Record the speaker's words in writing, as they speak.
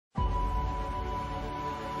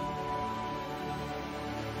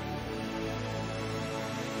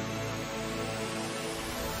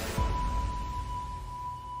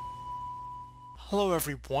Hello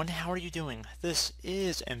everyone, how are you doing? This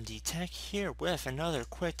is MD Tech here with another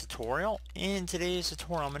quick tutorial. In today's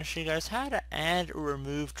tutorial I'm going to show you guys how to add or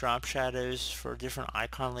remove drop shadows for different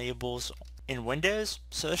icon labels in Windows.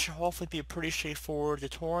 So this should hopefully be a pretty straightforward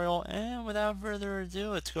tutorial, and without further ado,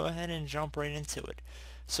 let's go ahead and jump right into it.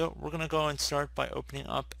 So we're going to go and start by opening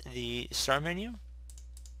up the start menu.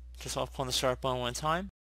 Just off clicking the start button one time.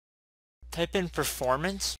 Type in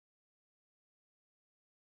performance.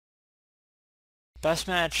 Best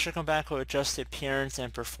match should come back with just the appearance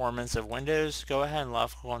and performance of Windows. Go ahead and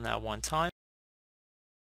left click on that one time.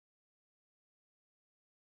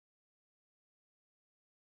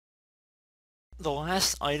 The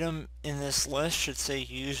last item in this list should say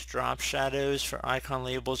use drop shadows for icon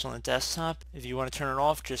labels on the desktop. If you want to turn it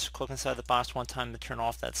off, just click inside the box one time to turn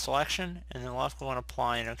off that selection, and then left click on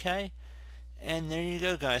apply and OK. And there you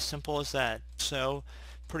go, guys, simple as that. So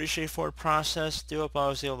pretty straightforward process. Do hope I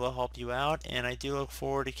was able to help you out, and I do look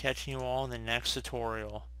forward to catching you all in the next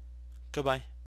tutorial. Goodbye.